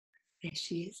There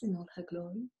she is in all her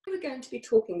glory. We're going to be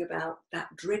talking about that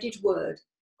dreaded word,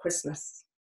 Christmas.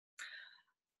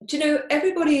 Do you know,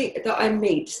 everybody that I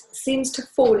meet seems to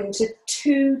fall into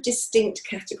two distinct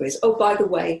categories. Oh, by the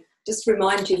way, just to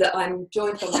remind you that I'm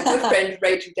joined by my good friend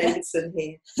Rachel Davidson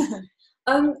here.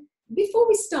 Before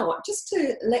we start, just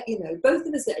to let you know, both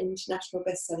of us are international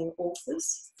best-selling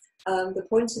authors. The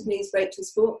Point of Me is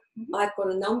Rachel's book. I've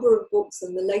got a number of books,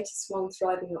 and the latest one,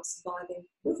 Thriving Not Surviving.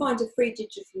 You'll find a free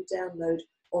digital download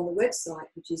on the website,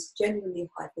 which is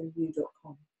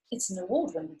genuinely-you.com. It's an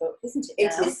award-winning book, isn't it?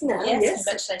 It is now, yes.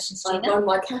 Congratulations, Gina. I won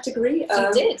my category.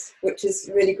 You did. Which is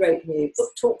really great news.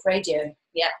 Book Talk Radio.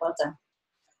 Yeah, well done.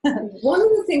 One of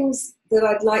the things that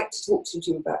I'd like to talk to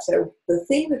you about, so the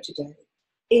theme of today,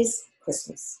 is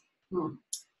Christmas.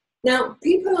 Now,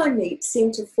 people I meet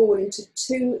seem to fall into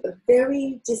two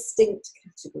very distinct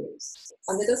categories,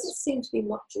 and there doesn't seem to be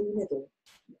much in the middle.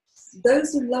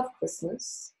 Those who love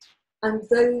Christmas, and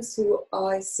those who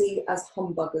I see as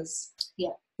humbuggers,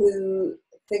 who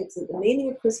think that the meaning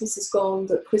of Christmas is gone,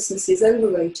 that Christmas is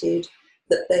overrated,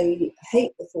 that they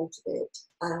hate the thought of it,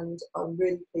 and are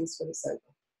really pleased when it's over.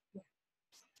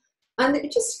 And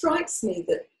it just strikes me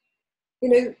that, you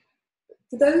know,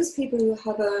 for those people who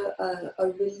have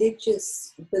a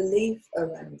religious belief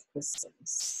around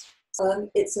Christmas,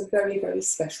 it's a very, very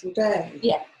special day.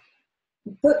 Yeah.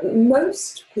 But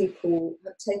most people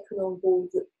have taken on board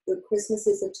that Christmas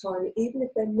is a time, even if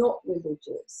they're not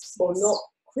religious or not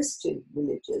Christian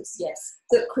religious,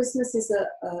 that Christmas is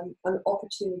an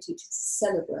opportunity to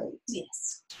celebrate.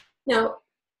 Yes. Now,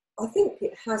 I think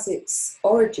it has its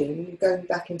origin going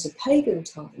back into pagan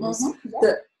times,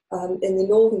 that in the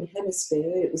Northern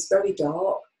Hemisphere it was very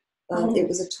dark. It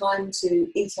was a time to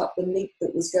eat up the meat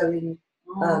that was going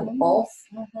off.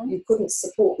 You couldn't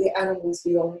support the animals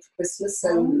beyond Christmas,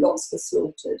 so lots were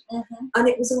slaughtered. And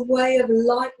it was a way of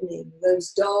lightening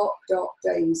those dark, dark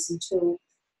days until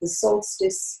the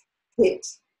solstice hit,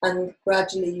 and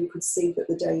gradually you could see that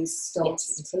the days started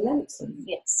to lengthen.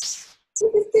 So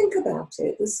if you think about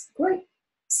it, there's great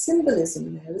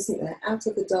symbolism there, isn't there? Out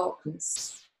of the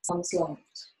darkness comes light.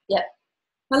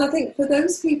 And I think for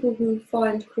those people who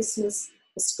find Christmas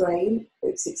a strain,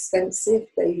 it's expensive,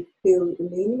 they feel the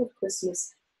meaning of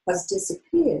Christmas has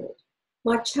disappeared,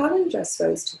 my challenge, I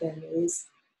suppose, to them is,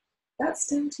 that's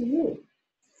down to you.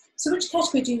 So which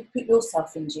category do you put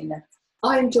yourself in, Gina?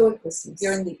 I enjoy Christmas.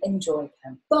 You're in the enjoy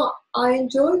camp. But I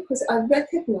enjoy Christmas. I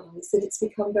recognise that it's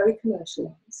become very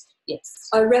commercialised. Yes.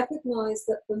 I recognise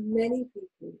that for many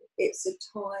people it's a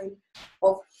time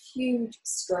of huge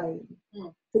strain,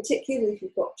 particularly if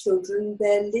you've got children.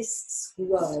 Their lists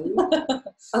grow,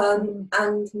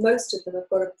 and most of them have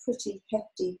got a pretty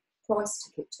hefty price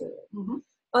ticket to it.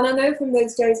 And I know from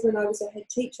those days when I was a head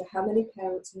teacher how many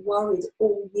parents worried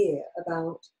all year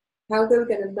about how they were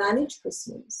going to manage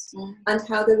Christmas and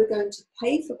how they were going to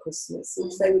pay for Christmas,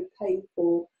 since they would pay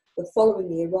for the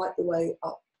following year right the way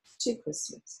up to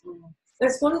Christmas.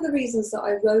 That's one of the reasons that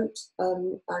I wrote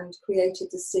and created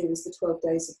the series, The 12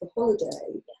 Days of the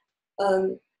Holiday,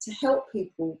 to help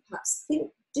people perhaps think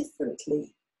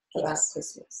differently about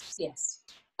Christmas.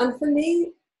 And for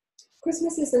me,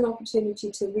 Christmas is an opportunity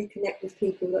to reconnect with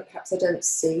people that perhaps I don't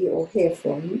see or hear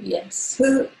from.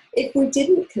 Who, if we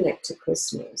didn't connect to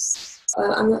Christmas,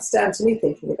 and that's down to me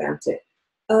thinking about it,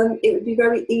 it would be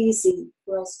very easy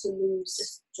for us to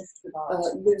lose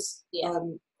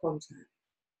contact.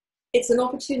 It's an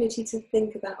opportunity to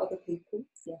think about other people,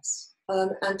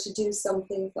 and to do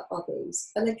something for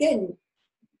others. And again,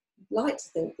 I'd like to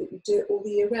think that we do it all the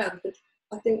year round, but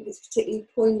I think it's particularly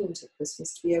poignant at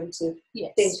Christmas to be able to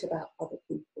think about other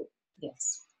people.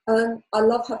 I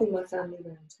love having my family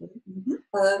around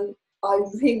me. I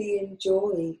really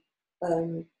enjoy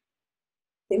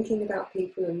thinking about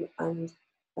people and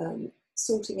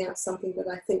sorting out something that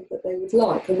I think that they would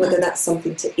like, and whether that's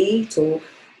something to eat or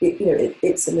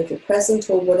it's a little present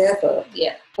or whatever.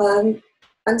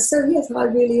 And so yes, I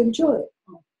really enjoy it.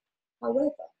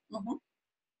 However,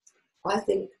 I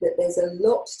think that there's a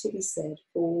lot to be said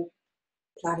for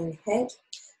planning ahead,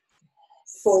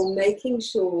 for making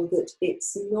sure that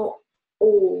it's not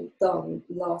all done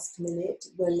last minute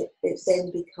when it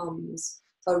then becomes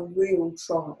a real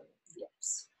trial.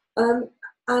 And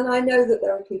I know that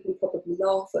there are people who probably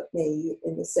laugh at me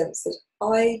in the sense that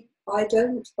I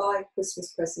don't buy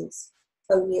Christmas presents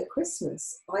only at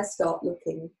Christmas. I start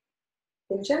looking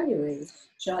in January.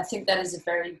 So I think that is a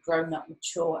very grown-up,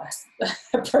 mature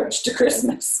approach to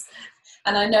Christmas.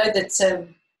 And I know that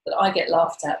I get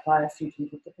laughed at by a few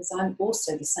people, because I'm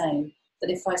also the same, that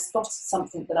if I spot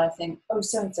something that I think, oh,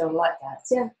 so-and-so will like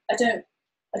that, I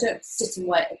don't sit and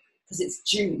wait because it's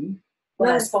June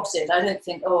when I spot it. I don't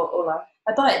think,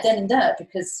 I buy it then and there,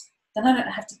 because then I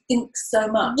don't have to think so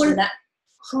much in that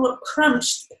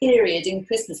crunched period in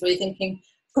Christmas where you're thinking,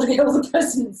 I've got to get all the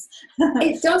presents.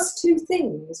 It does two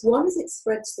things. One is it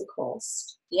spreads the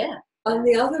cost. Yeah. And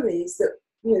the other is that,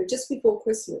 just before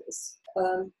Christmas,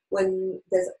 when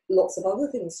there's lots of other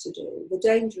things to do, the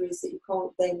danger is that you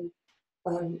can't then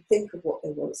think of what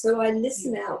they want. So I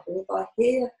listen out, and if I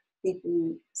hear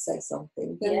people say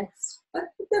something, then I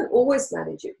don't always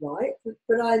manage it right,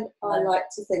 but I like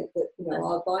to think that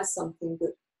I'll buy something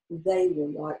that they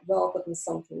will like rather than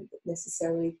something that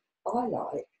necessarily I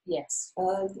like. Yes.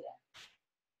 And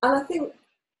I think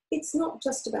it's not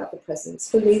just about the presents.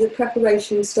 For me, the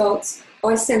preparation starts.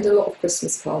 I send a lot of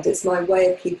Christmas cards. It's my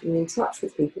way of keeping in touch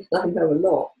with people. I know a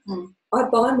lot. I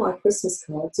buy my Christmas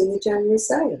cards in the January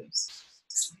sales.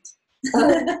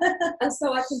 And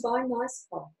so I can buy nice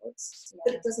cards,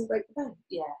 but it doesn't break the bank.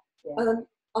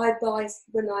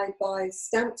 When I buy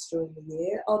stamps during the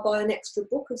year, I'll buy an extra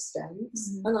book of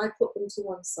stamps and I put them to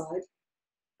one side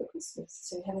for Christmas.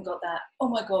 So you haven't got that, oh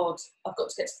my God, I've got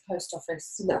to get to the post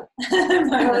office. No.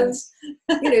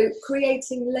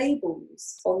 Creating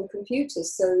labels on the computer.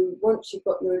 So once you've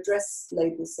got your address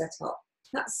label set up,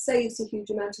 that saves a huge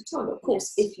amount of time. Of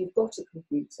course, if you've got a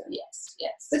computer. Yes.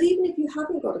 But even if you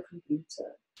haven't got a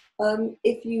computer,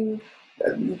 if you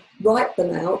write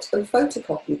them out and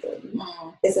photocopy them,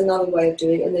 is another way of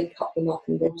doing it, and then cut them up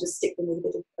and then just stick them with a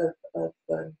bit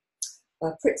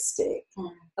of Pritt stick,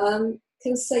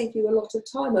 can save you a lot of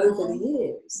time over the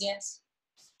years. Yes.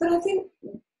 But I think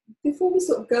before we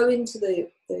sort of go into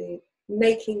the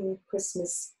making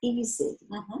Christmas easy,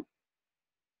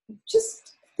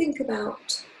 just think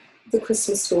about the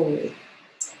Christmas story.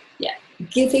 Yeah.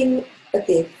 Giving a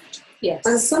gift. Yes.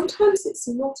 And sometimes it's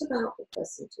not about the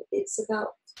present, it's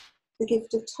about the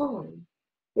gift of time.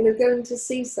 Going to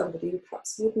see somebody who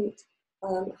perhaps wouldn't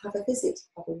have a visit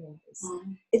otherwise.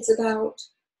 It's about,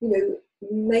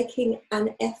 making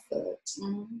an effort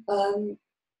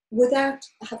without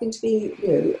having to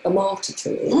be, a martyr to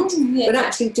it, but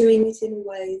actually doing it in a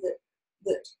way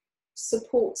that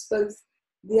supports both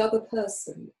the other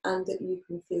person and that you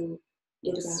can feel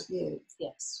good about you.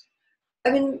 Yes. I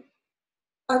mean,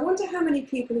 I wonder how many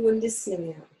people who are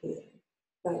listening out here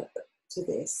to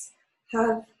this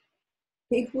have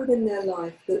people in their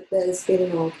life that there's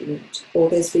been an argument or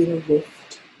there's been a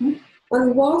rift.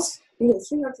 And whilst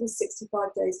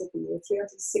 365 days of the year,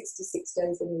 366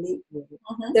 days in a leap year,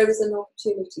 there is an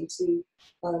opportunity to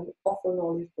offer an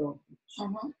olive branch.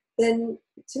 Then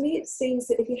to me it seems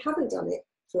that if you haven't done it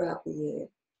throughout the year,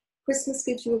 Christmas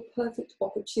gives you a perfect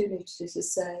opportunity to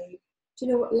say, do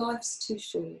you know what, life's too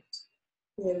short.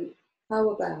 How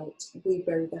about we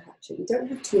bury the hatchet? We don't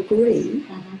have to agree,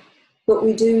 but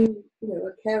we do,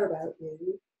 I care about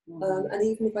you. And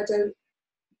even if I don't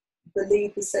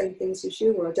believe the same things as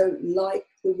you, or I don't like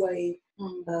the way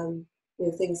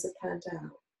things have panned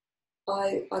out,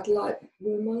 I'd like to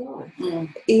ruin my life,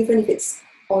 even if it's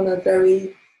on a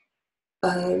very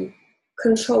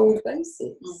controlled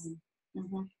basis.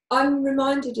 I'm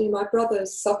reminded, my brother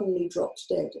suddenly dropped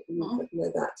dead. You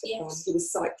know that. He was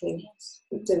cycling,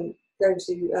 going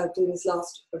to do his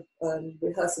last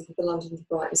rehearsal for the London to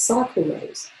Brighton cycle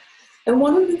race. And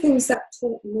one of the things that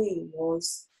taught me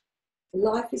was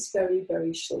life is very,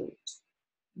 very short.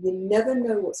 You never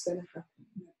know what's going to happen.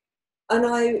 And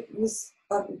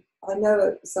I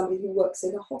know somebody who works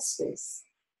in a hospice,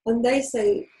 and they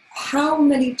say how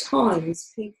many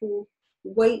times people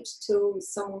wait till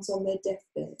someone's on their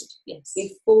deathbed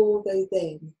before they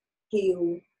then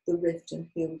heal the rift and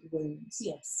heal the wounds.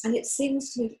 Yes. And it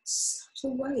seems to me such a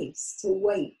waste to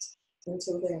wait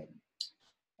until then.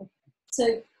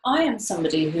 So I am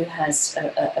somebody who has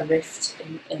a rift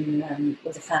in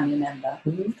with a family member,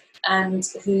 and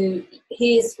who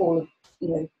hears all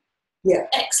of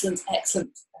excellent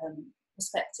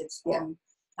perspectives on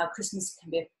how Christmas can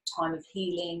be a time of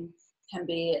healing, can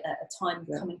be a time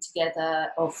of coming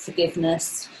together, of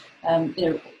forgiveness,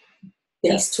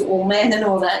 peace to all men and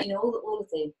all that, all of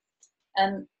the,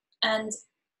 and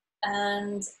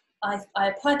I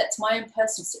apply that to my own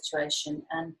personal situation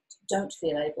and don't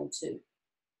feel able to.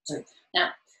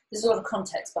 Now, there's a lot of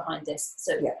context behind this,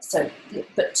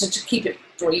 but to keep it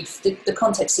brief, the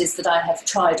context is that I have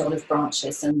tried olive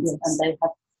branches and they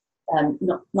have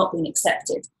not been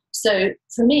accepted. So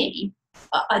for me,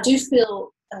 I do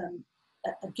feel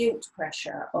a guilt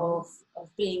pressure of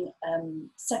being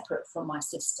separate from my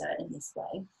sister in this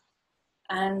way.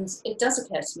 And it does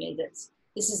occur to me that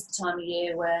this is the time of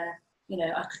year where,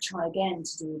 I could try again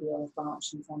to do the olive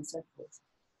branch and so on and so forth.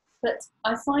 But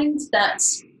I find that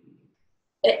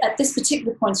at this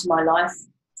particular point in my life,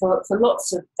 for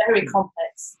lots of very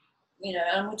complex, you know,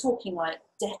 and we're talking like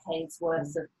decades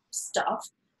worth of stuff,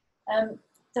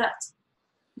 that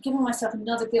giving myself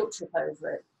another guilt trip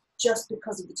over it just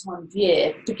because of the time of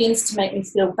year begins to make me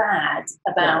feel bad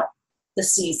about the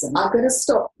season. I'm going to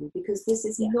stop you because this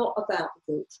is not about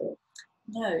the guilt trip.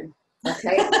 No.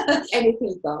 Okay,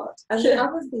 anything but. And the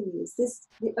other thing is,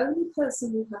 the only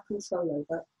person we have control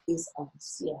over is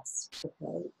us. Yes.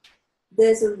 Okay.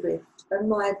 There's a rift, and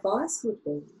my advice would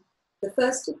be, the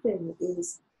first thing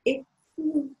is, if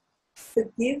you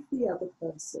forgive the other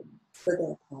person for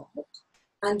their part,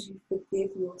 and you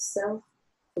forgive yourself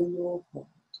for your part,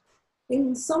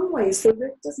 in some ways the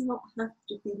rift does not have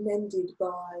to be mended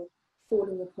by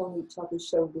falling upon each other's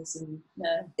shoulders and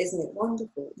isn't it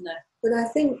wonderful? No. But I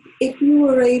think if you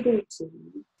were able to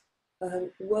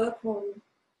work on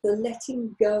the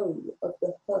letting go of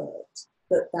the hurt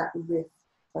that rift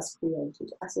has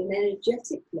created at an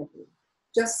energetic level,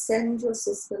 just send your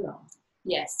sister love.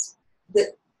 Yes.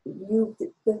 That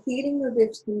the healing of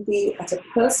rift can be at a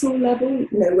personal level, you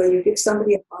know, where you give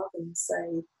somebody a hug and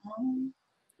say,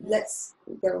 let's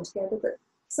go on together. But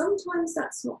sometimes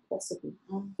that's not possible.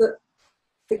 But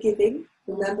forgiving,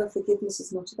 remember, forgiveness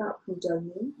is not about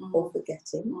condoning or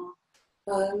forgetting,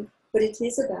 but it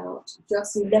is about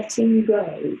just letting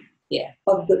go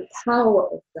of the power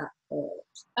of that hurt.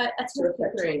 I totally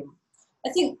agree. I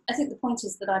think the point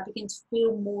is that I begin to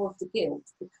feel more of the guilt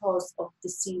because of the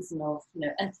season of, you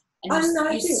know, and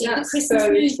you see the Christmas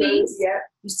movies,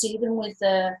 you see them with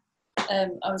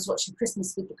I was watching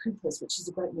Christmas with the Coopers, which is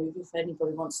a great movie if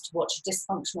anybody wants to watch a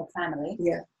dysfunctional family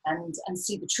and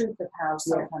see the truth of how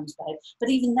some families behave. But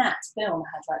even that film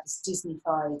had like this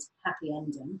Disney-fied happy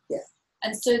ending. Yeah.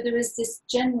 And so there is this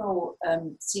general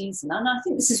season, and I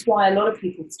think this is why a lot of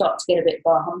people start to get a bit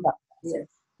bar humbug,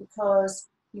 because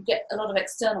you get a lot of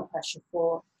external pressure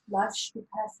for life should be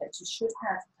perfect, you should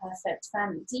have a perfect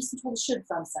family. Decent all the shoulds,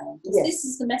 I'm saying. This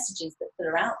is the messages that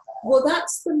are out there. Well,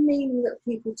 that's the meaning that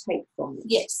people take from it.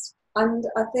 Yes. And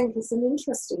I think it's an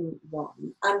interesting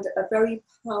one and a very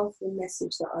powerful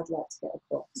message that I'd like to get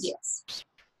across. Yes.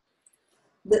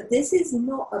 That this is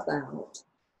not about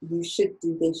you should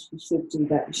do this, you should do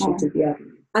that, you should do the other.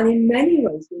 And in many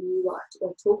ways, when you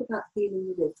talk about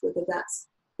healing the rift, whether that's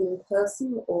in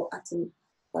person or at an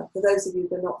for those of you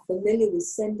who are not familiar with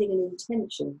sending an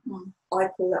intention, I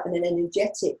call that an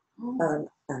energetic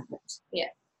act. Yeah.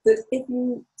 But if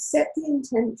you set the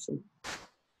intention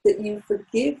that you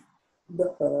forgive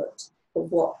the hurt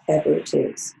of whatever it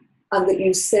is, and that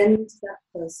you send that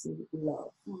person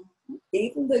love,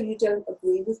 even though you don't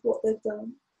agree with what they've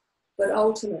done, but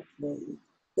ultimately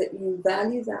that you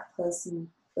value that person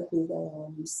for who they are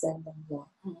and you send them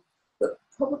love. But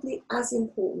probably as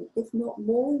important, if not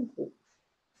more important,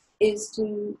 is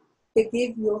to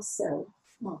forgive yourself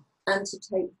and to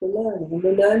take the learning. And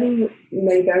the learning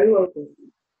may very well be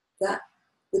that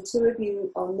the two of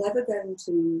you are never going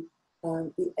to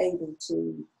be able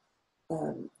to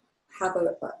have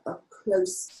a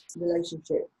close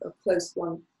relationship, a close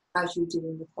one, as you did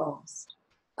in the past.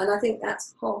 And I think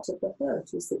that's part of the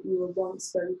hurt, is that you were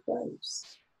once very close.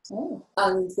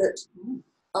 And that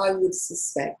I would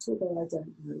suspect, although I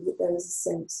don't know, that there is a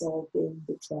sense of being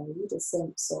betrayed, a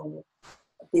sense of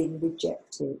being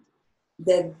rejected.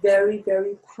 They're very,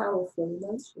 very powerful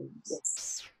emotions.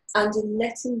 Yes. And in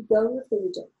letting go of the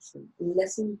rejection, in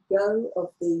letting go of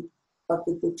the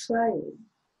betrayal,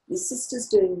 your sister's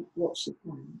doing what she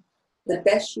can, the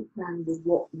best she can with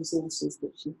what resources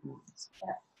that she has.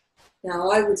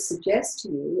 Now, I would suggest to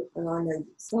you, and I know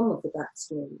some of the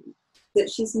backstory, that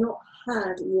she's not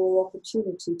had your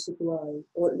opportunity to grow,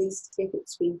 or at least if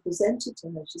it's been presented to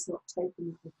her, she's not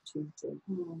taken the opportunity.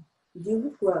 You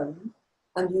have grown,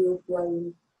 and you have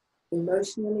grown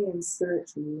emotionally and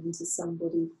spiritually into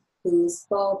somebody who is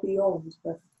far beyond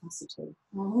her capacity.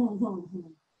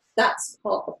 That's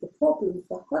part of the problem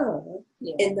for her,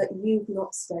 in that you've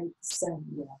not stayed the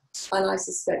same. And I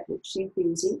suspect that she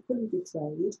feels equally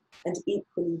betrayed and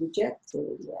equally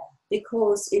rejected,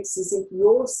 because it's as if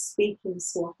you're speaking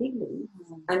Swahili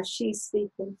and she's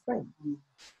speaking French.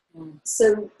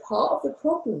 So part of the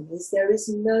problem is there is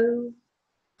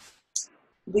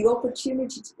the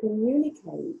opportunity to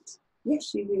communicate.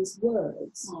 Yes, you use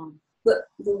words, but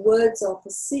the words are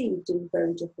perceived in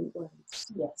very different ways.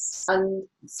 Yes. And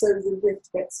so the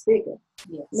rift gets bigger.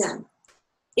 Yes. Now,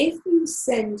 if you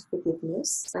send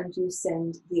forgiveness and you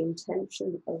send the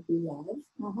intention of love,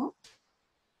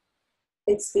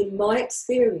 it's been my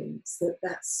experience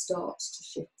that starts to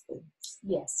shift things.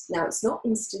 Yes. Now, it's not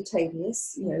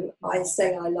instantaneous. You know, I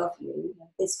say I love you.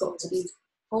 It's got to be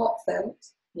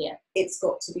heartfelt. Yeah. It's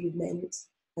got to be meant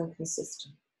and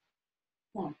consistent.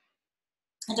 Yeah.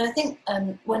 And I think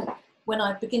when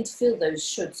I begin to feel those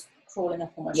shoulds crawling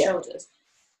up on my shoulders,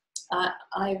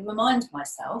 I remind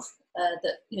myself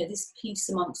that, this peace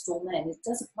amongst all men, it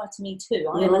does apply to me too.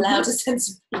 I am allowed a sense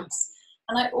of peace.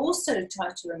 And I also try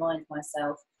to remind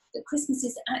myself that Christmas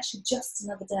is actually just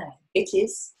another day. It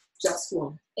is just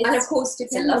one. And of course,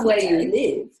 depending on where you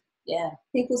live,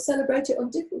 people celebrate it on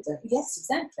different days. Yes,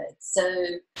 exactly.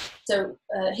 So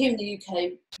here in the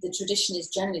UK, the tradition is,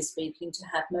 generally speaking, to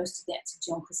have most of the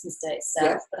activity on Christmas Day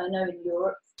itself. But I know in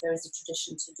Europe there is a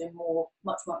tradition to do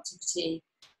much more activity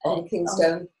on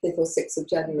Kingstone, 5th or 6th of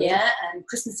January. Yeah, and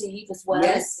Christmas Eve as well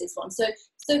is one. So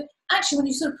actually, when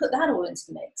you sort of put that all into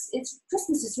the mix,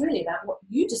 Christmas is really about what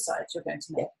you decide you're going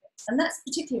to make. And that's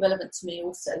particularly relevant to me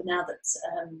also now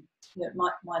that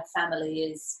my family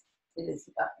is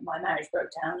my marriage broke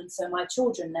down, and so my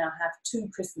children now have 2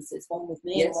 Christmases, one with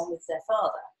me and one with their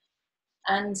father.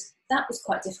 And that was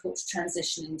quite difficult to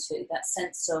transition into, that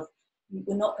sense of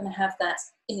we're not going to have that,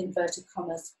 in inverted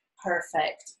commas,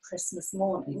 perfect Christmas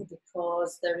morning,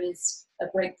 because there is a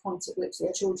break point at which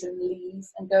the children leave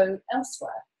and go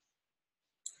elsewhere.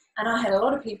 And I had a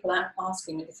lot of people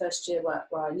asking me the first year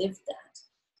where I lived at,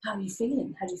 how are you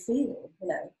feeling? How do you feel?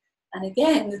 And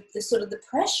again, the sort of the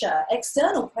pressure,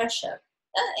 external pressure,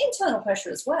 internal pressure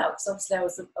as well, because obviously I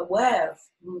was aware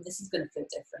of, this is going to feel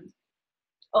different,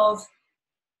 of,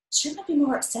 should I be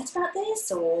more upset about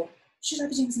this, or should I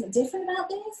be doing something different about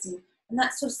this? And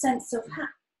that sort of sense of,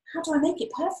 how do I make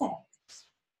it perfect?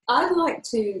 I'd like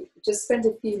to just spend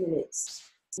a few minutes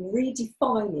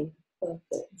redefining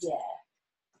perfect. Yeah.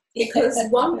 Because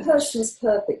one person's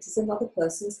perfect is another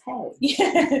person's hell.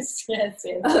 Yes.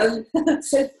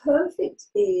 So perfect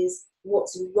is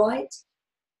what's right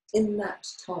in that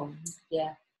time.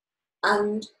 Yeah.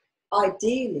 And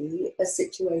ideally a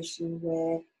situation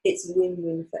where it's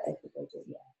win-win for everybody.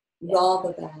 Yeah.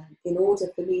 Rather than, in order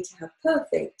for me to have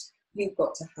perfect, you've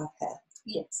got to have hell.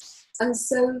 Yes. And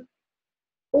so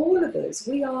all of us,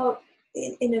 we are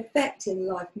in effect in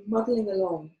life muddling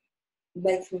along,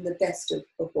 making the best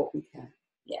of what we can.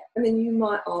 Yeah. I mean, you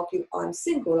might argue, I'm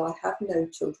single, I have no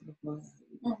children of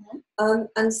my own.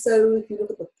 And so if you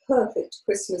look at the perfect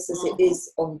Christmas as it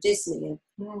is on Disney,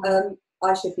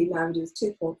 I should be married with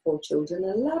 2.4 children,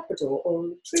 a Labrador or a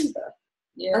Retriever.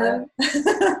 Yeah.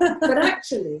 But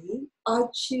actually, I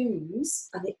choose,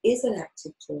 and it is an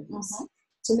active choice,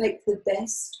 to make the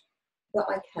best that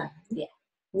I can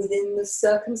within the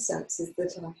circumstances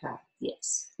that I have.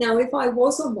 Yes. Now, if I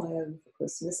was on my own for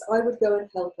Christmas, I would go and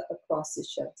help at a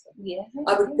crisis shelter. Yeah.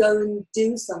 I would go and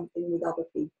do something with other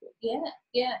people. Yeah,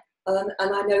 yeah. And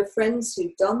I know friends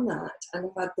who've done that and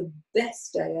have had the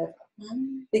best day ever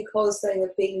because they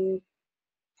have been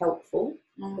helpful.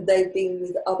 They've been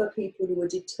with other people who are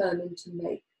determined to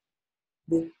make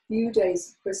the few days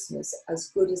of Christmas as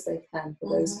good as they can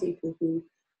for those people who,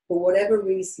 for whatever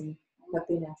reason, have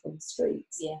been out on the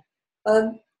streets. Yeah.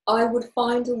 I would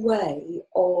find a way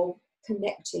of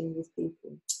connecting with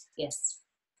people. Yes.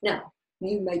 Now,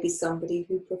 you may be somebody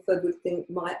who would think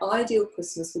my ideal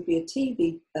Christmas would be a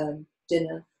TV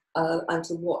dinner and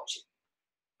to watch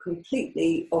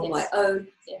completely on my own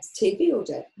TV all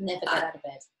day. Never get out of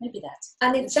bed. Maybe that.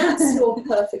 And if that's your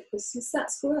perfect Christmas,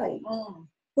 that's great.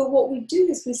 But what we do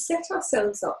is we set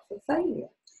ourselves up for failure.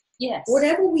 Yes.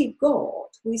 Whatever we've got,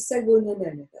 we say, well, no,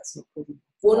 that's not good enough.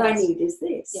 What I need is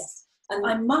this. Yes. And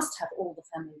I must have all the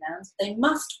family round. They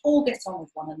must all get on with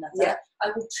one another. Yeah.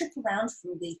 I will trip around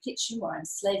from the kitchen where I'm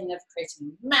slaving over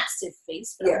creating a massive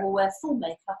feast, but I will wear full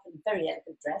makeup and a very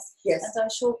elegant dress. Yes. And I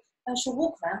shall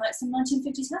walk around like some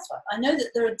 1950s housewife. I know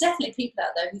that there are definitely people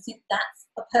out there who think that's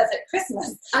a perfect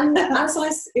Christmas. And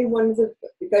as in one of the,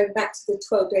 going back to the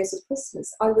 12 days of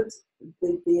Christmas,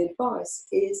 the advice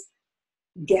is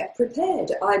get prepared.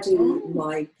 I do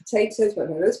my potatoes, my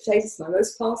roast potatoes, my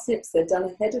roast parsnips. They're done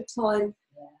ahead of time,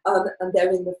 and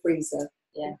they're in the freezer.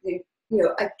 Yeah.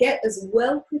 I get as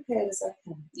well prepared as I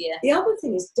can. Yeah. The other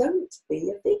thing is, don't be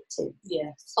a victim.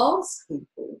 Yes. Ask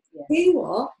people. Yeah. Here you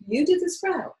are. You did the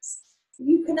sprouts.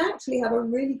 You can actually have a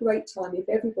really great time if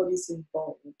everybody's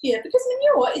involved. Yeah, because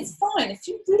you know what, it's fine if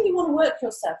you really want to work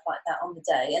yourself like that on the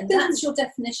day, and that's your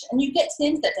definition, and you get to the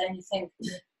end of that day and you think,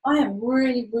 I am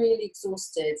really, really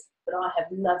exhausted, but I have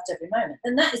loved every moment.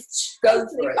 And that is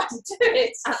totally fine to do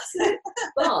it. Absolutely.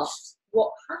 But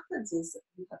what happens is that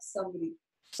you have somebody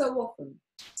so often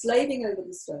slaving over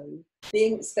the stove,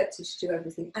 being expected to do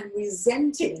everything, and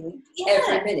resenting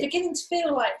every minute. Beginning to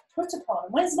feel like put upon.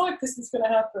 When's my Christmas going to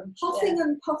happen? Huffing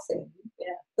and puffing,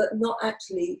 but not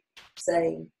actually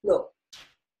saying, look,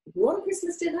 if you want a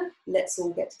Christmas dinner, let's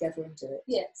all get together and do it.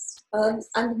 Yes.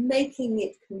 And making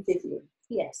it convivial.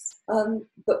 Yes.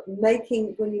 But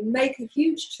when you make a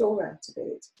huge chore out of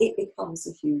it, it becomes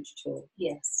a huge chore.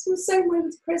 Yes. So the same way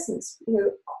with presents. You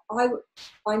know,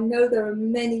 I know there are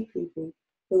many people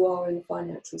who are in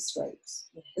financial straits.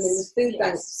 Yes. I mean, the food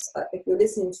banks, if you're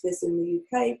listening to this in the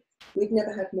UK, we've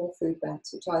never had more food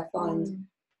banks, which I find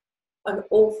an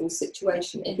awful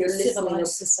situation. In If you're listening,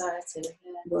 civilized society.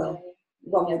 Yeah.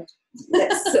 Well,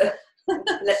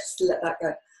 let's let that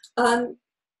go.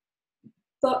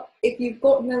 But if you've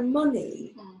got no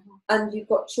money and you've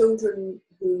got children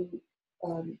who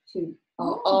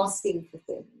are asking for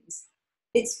things,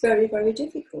 it's very, very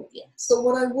difficult. Yes. So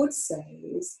what I would say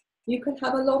is you can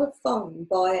have a lot of fun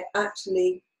by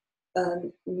actually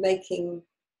making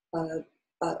a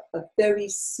very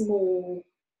small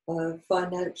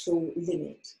financial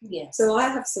limit. Yes. So I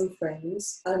have some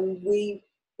friends, and the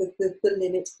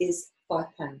limit is £5,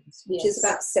 which is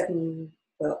about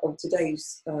on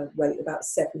today's rate, about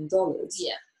 $7.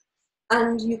 Yeah.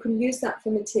 And you can use that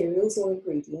for materials or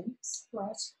ingredients.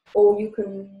 Right. Or you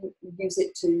can use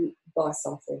it to buy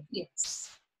something. Yes.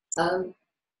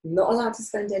 Not allowed to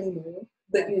spend any more,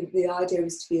 but the idea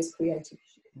is to be as creative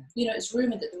as you can. You know, it's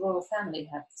rumoured that the royal family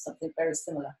have something very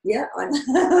similar. Yeah,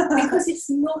 because it's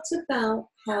not about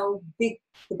how big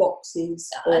the box is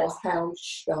or how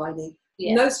shiny.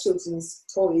 Yeah. Most children's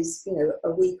toys, you know,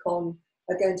 a week on,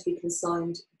 are going to be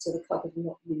consigned to the cupboard and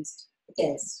not used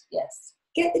again. Yes, yes.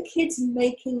 Get the kids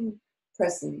making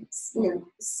presents, you know,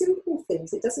 simple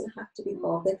things. It doesn't have to be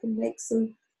hard. They can make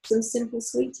some simple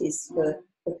sweeties for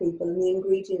people, and the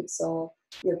ingredients are,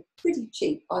 you know, pretty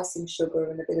cheap: icing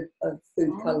sugar and a bit of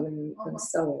food colouring and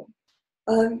so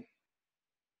on.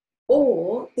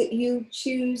 Or that you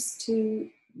choose to,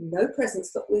 no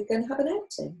presents, but we're going to have an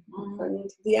outing.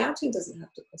 And the outing doesn't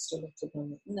have to cost a lot of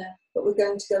money. No. But we're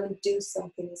going to go and do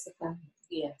something as a family.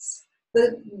 Yes.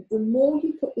 The more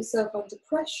you put yourself under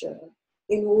pressure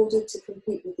in order to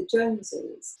compete with the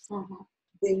Joneses,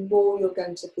 the more you're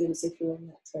going to feel as if you're on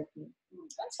that treadmill.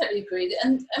 I totally agree.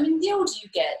 And I mean, the older you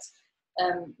get,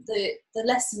 the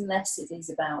less and less it is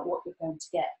about what you're going to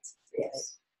get. Really.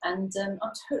 Yes. And I'm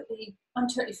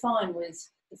totally fine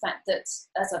with the fact that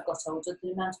as I've got older,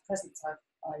 the amount of presents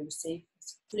I receive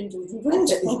has dwindled and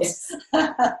dwindled. Yes.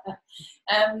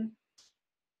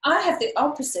 I have the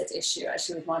opposite issue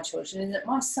actually with my children, in that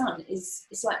my son is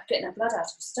like getting a blood out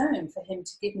of a stone for him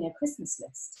to give me a Christmas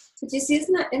list. But you see,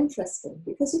 isn't that interesting?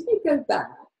 Because if you go back,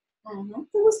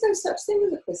 there was no such thing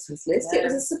as a Christmas list. No. It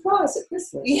was a surprise at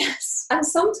Christmas. Yes. And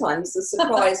sometimes the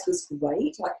surprise was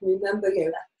great. I can remember, you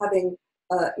know, having,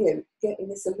 getting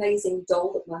this amazing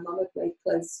doll that my mum had made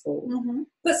clothes for.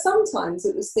 But sometimes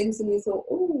it was things and you thought,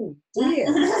 oh dear.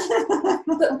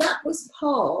 But that was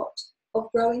part of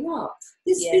growing up.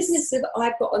 This business of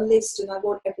I've got a list and I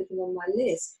want everything on my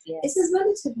list, it's a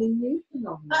relatively new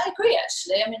phenomenon. I agree,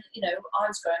 actually. I mean, you know, I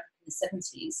was growing up in the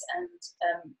 70s,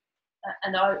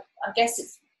 and I guess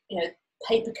it's, you know,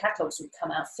 paper catalogues would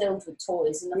come out filled with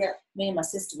toys, and me and my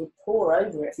sister would pore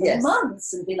over it for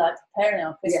months and be like preparing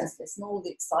our Christmas list and all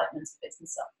the excitement of it and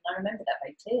stuff. And I remember that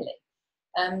very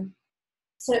clearly.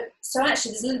 So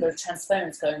actually there's a little bit of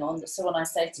transference going on. So when I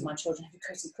say to my children, have you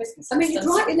created Christmas list? I mean, you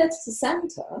write a letter to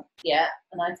Santa. Yeah,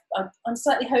 and I'm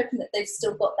slightly hoping that they've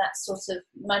still got that sort of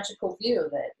magical view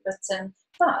of it.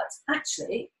 But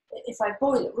actually, if I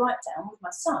boil it right down with my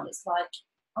son, it's like,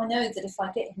 I know that if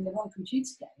I get him the wrong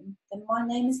computer game, then my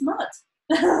name is Mud.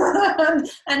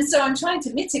 And so I'm trying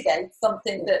to mitigate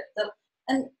something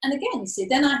and again, you see,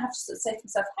 then I have to sort of say to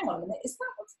myself, hang on a minute, is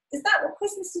that what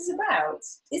Christmas is about?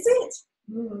 Is it?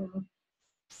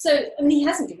 So, I mean, he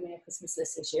hasn't given me a Christmas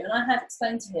list this year, and I have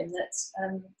explained to him that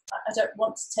I don't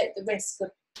want to take the risk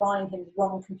of buying him the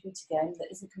wrong computer game that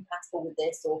isn't compatible with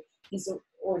this, or he's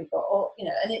already got, or, you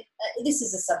know, and this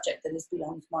is a subject that is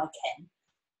beyond my ken.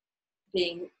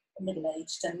 Being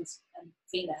middle-aged and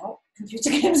female,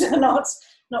 computer games are not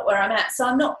where I'm at. So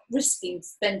I'm not risking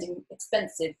spending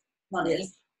expensive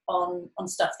money on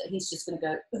stuff that he's just going to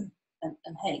go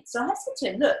and hate. So I have said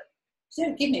to him, look, if you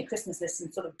don't give me a Christmas list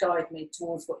and sort of guide me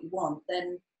towards what you want,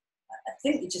 then I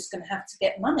think you're just going to have to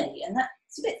get money. And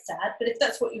that's a bit sad, but if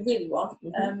that's what you really want,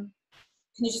 can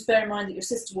you just bear in mind that your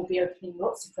sister will be opening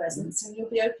lots of presents and you'll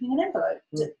be opening an envelope.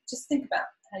 Just think about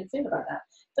how you feel about that.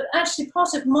 But actually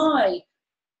part of my,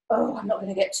 I'm not going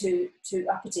to get too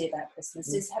uppity about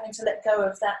Christmas, is having to let go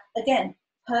of that, again,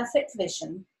 perfect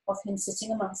vision of him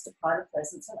sitting amongst a pile of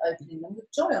presents and opening them with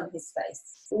joy on his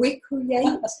face. We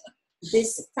create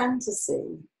this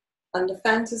fantasy, and the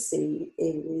fantasy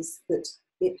is that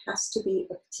it has to be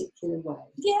a particular way.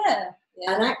 Yeah.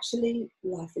 And actually,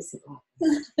 life isn't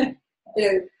like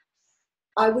that.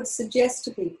 I would suggest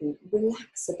to people,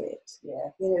 relax a bit.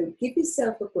 Give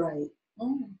yourself a break.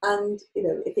 And,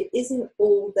 if it isn't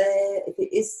all there, if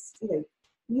it is,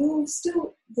 you'll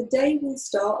still, the day will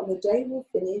start and the day will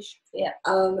finish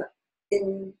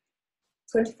in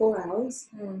 24 hours.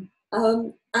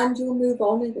 And you'll move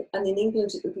on. And in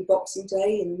England, it would be Boxing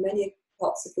Day. In many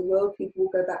parts of the world, people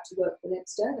will go back to work the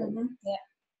next day.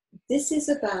 This is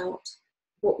about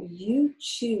what you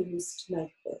choose to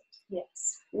make of it.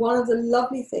 Yes. One of the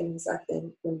lovely things, I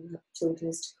think, when you have children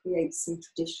is to create some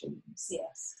traditions.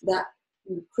 Yes. That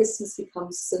Christmas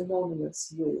becomes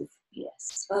synonymous with.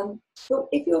 Yes. But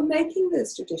if you're making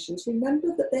those traditions,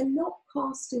 remember that they're not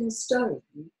cast in stone.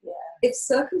 If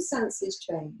circumstances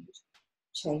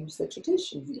change the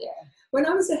tradition. When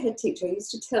I was a head teacher, I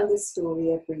used to tell this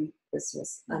story every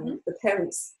Christmas, and the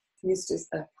parents used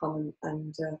to come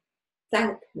and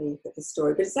thank me for the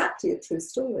story, but it's actually a true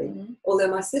story. Although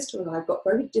my sister and I have got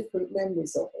very different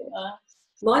memories of it.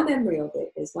 My memory of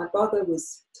it is my brother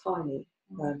was tiny,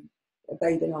 a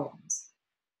babe in arms.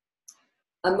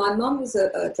 And my mum was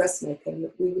a dressmaker, and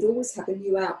we would always have a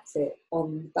new outfit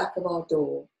on the back of our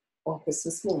door on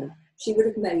Christmas morning. She would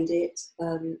have made it,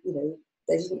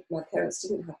 my parents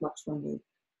didn't have much money.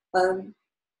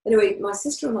 Anyway, my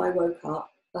sister and I woke up.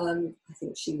 I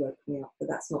think she woke me up, but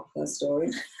that's not her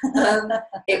story.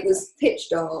 It was pitch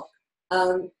dark,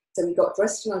 so we got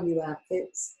dressed in our new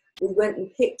outfits. We went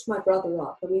and picked my brother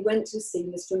up, and we went to see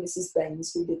Mr. and Mrs.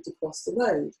 Baines, who lived across the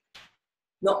road.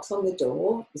 Knocked on the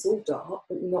door. It was all dark,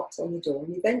 but we knocked on the door,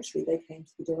 and eventually they came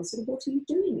to the door and said, "What are you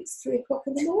doing? It's 3 o'clock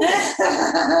in the morning."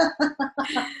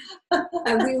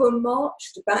 And we were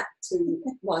marched back to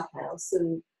my house,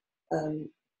 and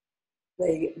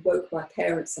they woke my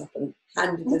parents up and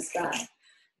handed us back.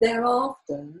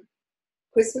 Thereafter,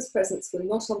 Christmas presents were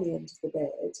not on the end of the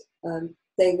bed.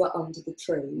 They were under the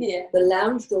tree. The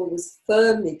lounge door was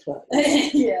firmly closed,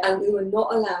 and we were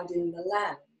not allowed in the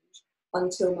lounge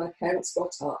until my parents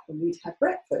got up and we'd had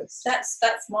breakfast.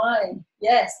 That's mine.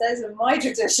 Yes, those are my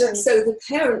traditions. So the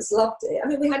parents loved it. I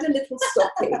mean, we had a little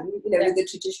stocking, with the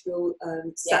traditional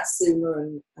satsuma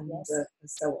and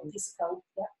so on. Piece of coal,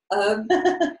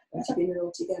 Actually been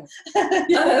all together.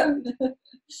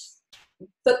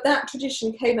 But that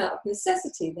tradition came out of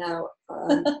necessity now.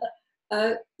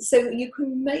 So you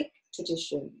can make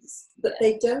traditions, but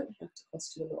they don't have to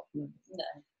cost you a lot of money. No.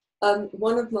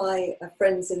 One of my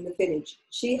friends in the village,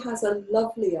 she has a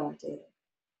lovely idea.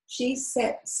 She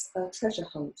sets a treasure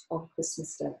hunt on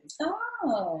Christmas Day.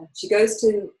 Oh. She goes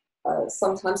to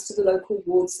sometimes to the local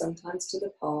woods, sometimes to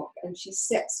the park, and she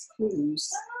sets clues.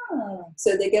 Oh.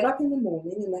 So they get up in the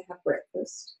morning and they have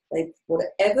breakfast.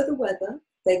 Whatever the weather,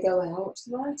 they go out.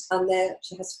 Right. And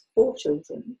she has 4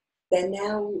 children. They're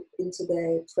now into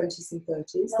their 20s and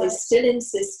 30s. Right. They still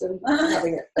insist on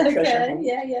having a treasure hunt.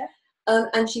 Yeah.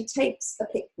 And she takes a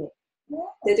picnic.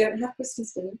 Yeah. They don't have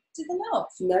Christmas dinner. Do they not?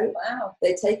 No. Wow.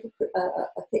 They take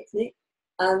a picnic,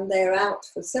 and they're out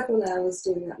for several hours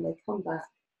doing that, and they come back,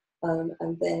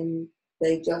 and then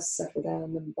they just settle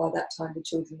down, and by that time the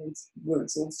children were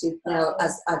exhausted. Now,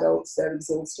 as adults, they're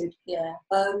exhausted. Yeah.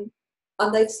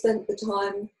 And they've spent the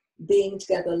time being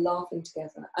together, laughing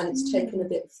together, and it's taken a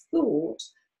bit of thought.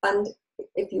 And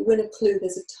if you win a clue,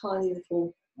 there's a tiny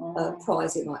little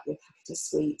prize. It might be a packet of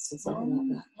sweets or something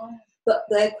like that. But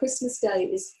their Christmas Day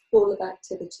is full of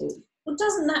activity. Well,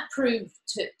 doesn't that prove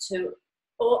to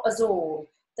us all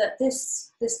that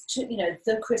this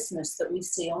the Christmas that we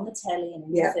see on the telly and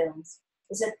in the films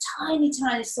is a tiny,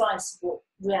 tiny slice of what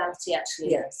reality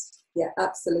actually is? Yeah,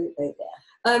 absolutely.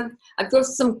 Yeah. I've got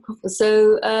some.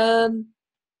 So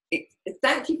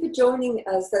thank you for joining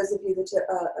us. Those of you that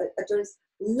are joining us.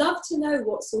 Love to know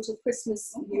what sort of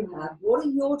Christmas you have. What are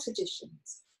your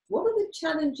traditions? What are the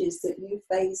challenges that you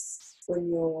face when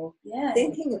you're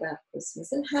thinking about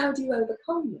Christmas, and how do you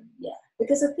overcome them? Yeah.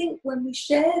 Because I think when we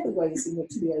share the ways in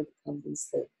which we overcome these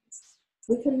things,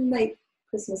 we can make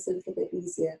Christmas a little bit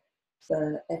easier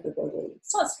for everybody. It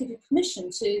starts to give you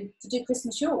permission to do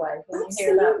Christmas your way when you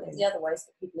hear about the other ways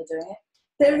that people are doing it.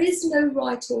 There is no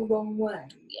right or wrong way.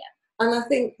 Yeah. And I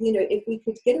think, if we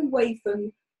could get away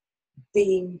from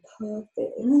being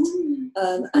perfect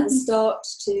and start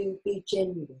to be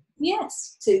genuine.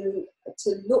 Yes. To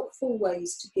look for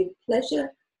ways to give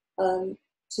pleasure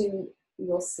to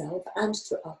yourself and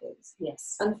to others.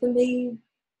 Yes. And for me,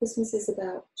 Christmas is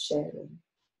about sharing.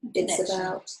 It's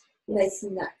about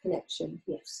making that connection.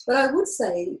 Yes. But I would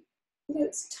say,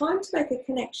 it's time to make a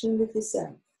connection with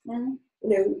yourself.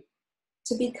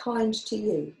 To be kind to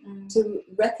you, to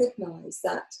recognise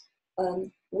that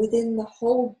within the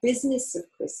whole business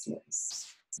of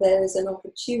Christmas, there is an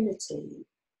opportunity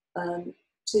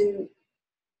to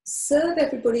serve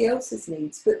everybody else's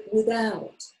needs, but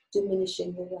without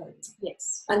diminishing your own.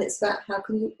 Yes. And it's about how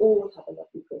can you all have a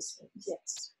lovely Christmas.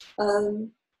 Yes.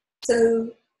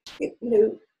 So,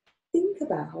 think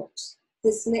about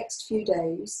this next few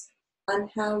days and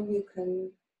how you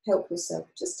can help yourself.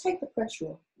 Just take the pressure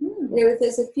off. If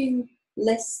there's a few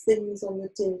less things on the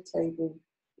dinner table,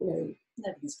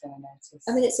 nobody's going to notice.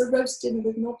 I mean, it's a roast dinner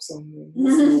with knobs on them,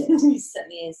 isn't it? It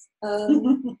certainly is.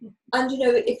 And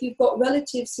if you've got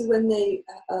relatives who, when they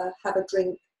have a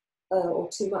drink or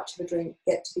too much of a drink,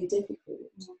 get to be difficult,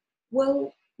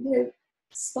 well,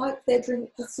 spike their drink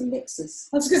with some mixers.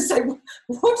 I was going to say,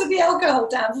 water the alcohol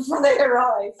down before they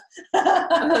arrive.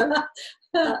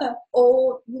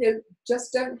 Or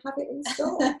just don't have it in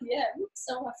stock. Yeah.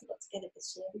 So I forgot to get it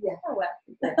this year. Yeah. Oh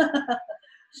well.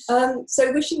 Yeah.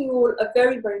 So wishing you all a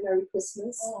very, very Merry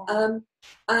Christmas.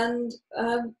 And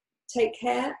take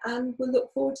care, and we'll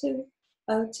look forward to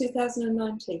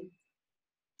 2019.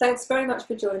 Thanks very much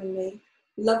for joining me.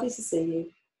 Lovely to see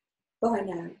you. Bye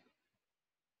now.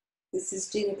 This is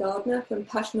Gina Gardner from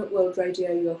Passionate World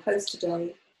Radio, your host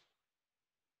today.